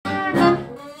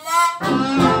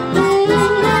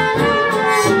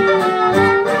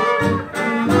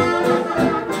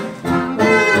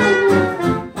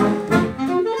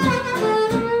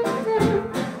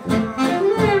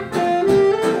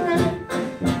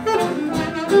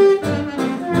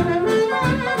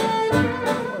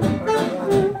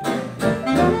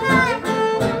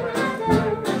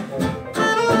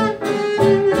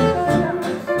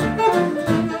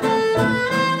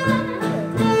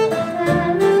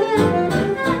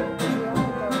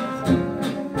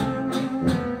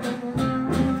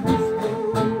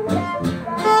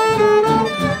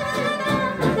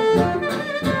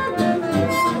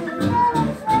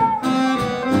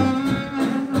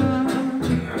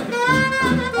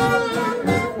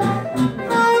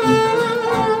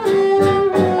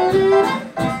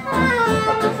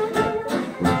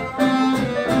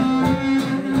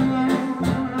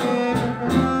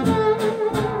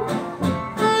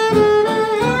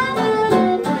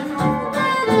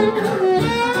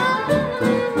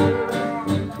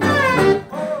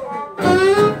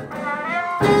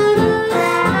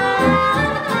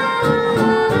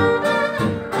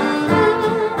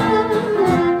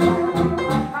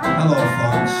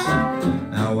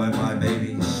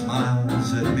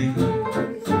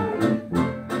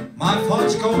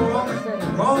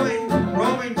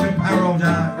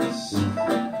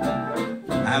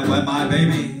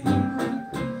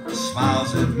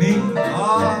smiles at me.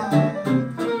 Oh,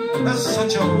 there's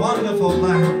such a wonderful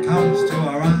light comes to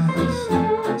our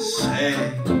eyes. Say,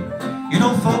 you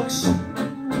know folks,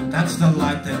 that's the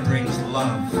light that brings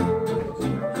love.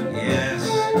 Yes,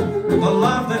 the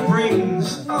love that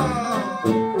brings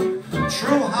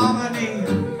true harmony.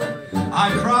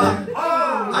 I cry,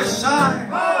 I sigh,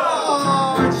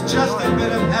 it's just a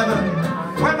bit of heaven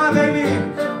when my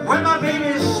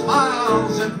baby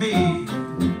smiles at me.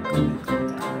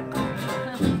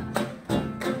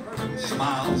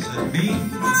 Smiles at me.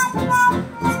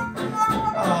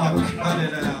 Oh, cut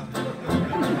it out.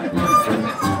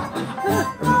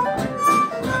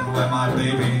 And when my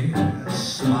baby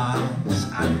smiles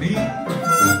at me,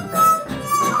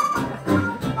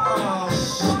 oh,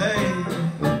 stay.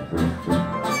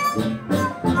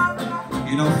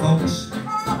 You know, folks,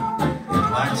 it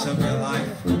lights up your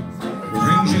life,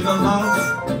 brings you the love.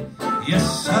 Yes,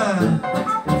 sir,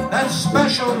 that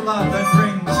special love that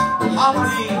brings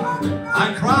harmony.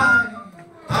 I cry,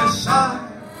 I sigh.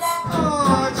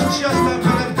 Oh, it's just a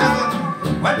bit of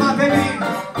heaven when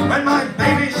my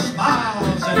baby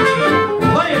smiles at me.